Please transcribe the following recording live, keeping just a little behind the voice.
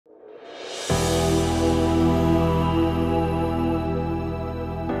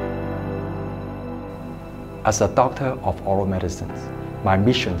As a doctor of oral medicine, my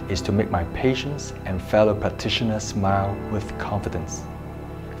mission is to make my patients and fellow practitioners smile with confidence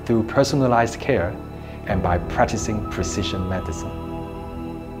through personalized care and by practicing precision medicine.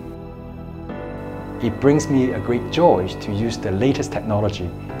 It brings me a great joy to use the latest technology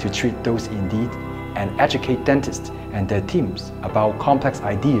to treat those in need and educate dentists and their teams about complex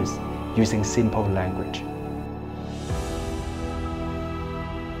ideas using simple language.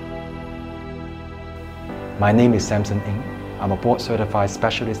 My name is Samson. I'm a board-certified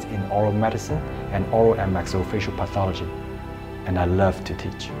specialist in oral medicine and oral and maxillofacial pathology, and I love to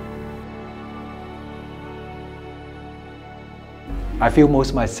teach. I feel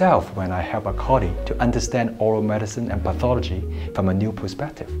most myself when I help a colleague to understand oral medicine and pathology from a new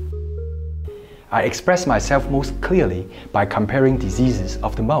perspective. I express myself most clearly by comparing diseases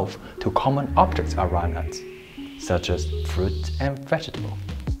of the mouth to common objects around us, such as fruit and vegetable.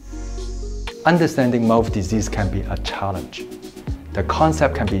 Understanding mouth disease can be a challenge. The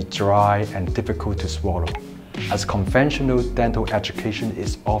concept can be dry and difficult to swallow, as conventional dental education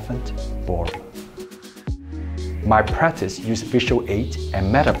is often boring. My practice uses visual aids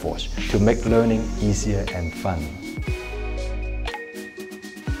and metaphors to make learning easier and fun.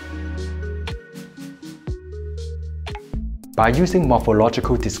 By using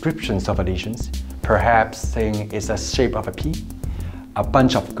morphological descriptions of lesions, perhaps saying it's a shape of a pea, a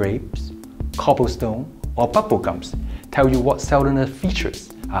bunch of grapes, cobblestone, or bubblegums tell you what cellular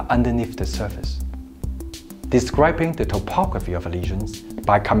features are underneath the surface. Describing the topography of lesions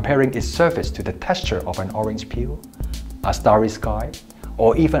by comparing its surface to the texture of an orange peel, a starry sky,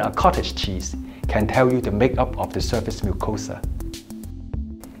 or even a cottage cheese can tell you the makeup of the surface mucosa.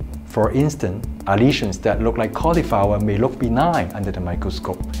 For instance, lesions that look like cauliflower may look benign under the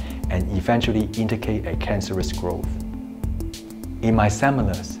microscope and eventually indicate a cancerous growth. In my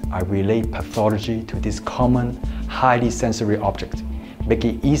seminars, I relate pathology to this common, highly sensory object, make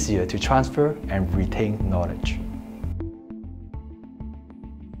it easier to transfer and retain knowledge.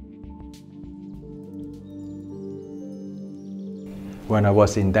 When I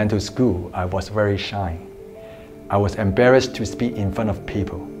was in dental school, I was very shy. I was embarrassed to speak in front of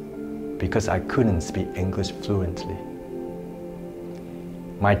people because I couldn't speak English fluently.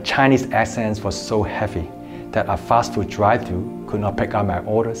 My Chinese accent was so heavy that a fast food drive-thru could not pick up my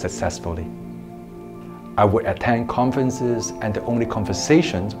order successfully. I would attend conferences and the only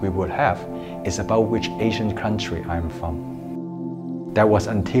conversations we would have is about which Asian country I am from. That was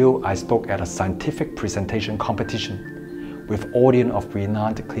until I spoke at a scientific presentation competition with an audience of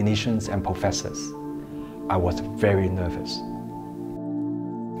renowned clinicians and professors. I was very nervous.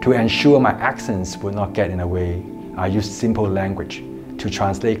 To ensure my accents would not get in the way, I used simple language to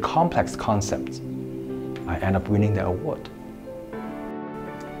translate complex concepts. I ended up winning the award.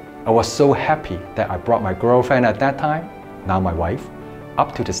 I was so happy that I brought my girlfriend at that time, now my wife,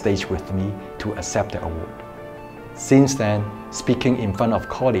 up to the stage with me to accept the award. Since then, speaking in front of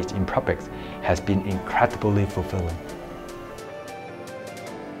colleagues in public has been incredibly fulfilling.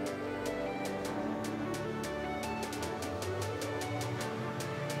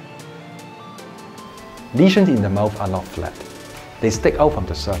 Lesions in the mouth are not flat. They stick out from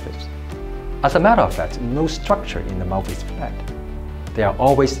the surface. As a matter of fact, no structure in the mouth is flat. There are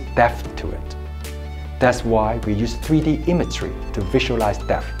always depth to it. That's why we use 3D imagery to visualize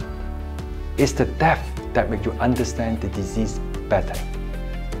depth. It's the depth that makes you understand the disease better.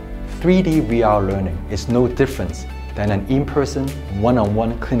 3D VR learning is no different than an in-person,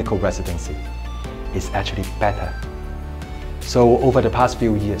 one-on-one clinical residency. It's actually better. So over the past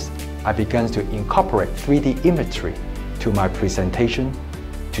few years, I began to incorporate 3D imagery to my presentation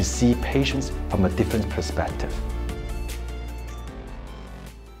to see patients from a different perspective.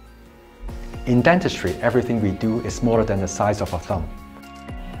 In dentistry, everything we do is smaller than the size of a thumb.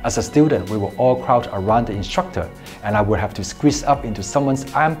 As a student, we will all crowd around the instructor and I would have to squeeze up into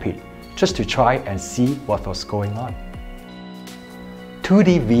someone's armpit just to try and see what was going on.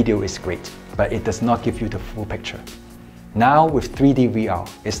 2D video is great, but it does not give you the full picture. Now with 3D VR,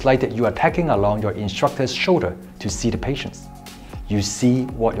 it's like that you are tagging along your instructor's shoulder to see the patients. You see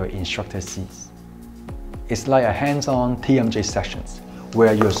what your instructor sees. It's like a hands-on TMJ sessions,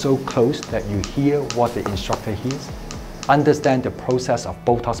 where you're so close that you hear what the instructor hears, understand the process of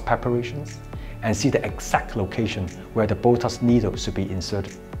Botox preparations, and see the exact location where the Botox needle should be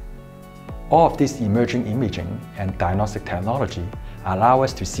inserted. All of this emerging imaging and diagnostic technology allow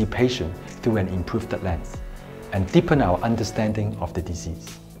us to see patients through an improved lens and deepen our understanding of the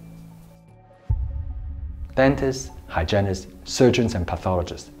disease. Dentists, hygienists, surgeons, and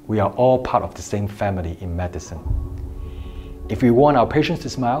pathologists, we are all part of the same family in medicine. If we want our patients to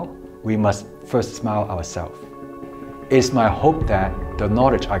smile, we must first smile ourselves. It is my hope that the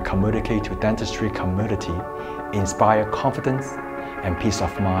knowledge I communicate to dentistry community inspire confidence and peace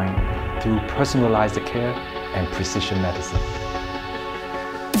of mind through personalized care and precision medicine.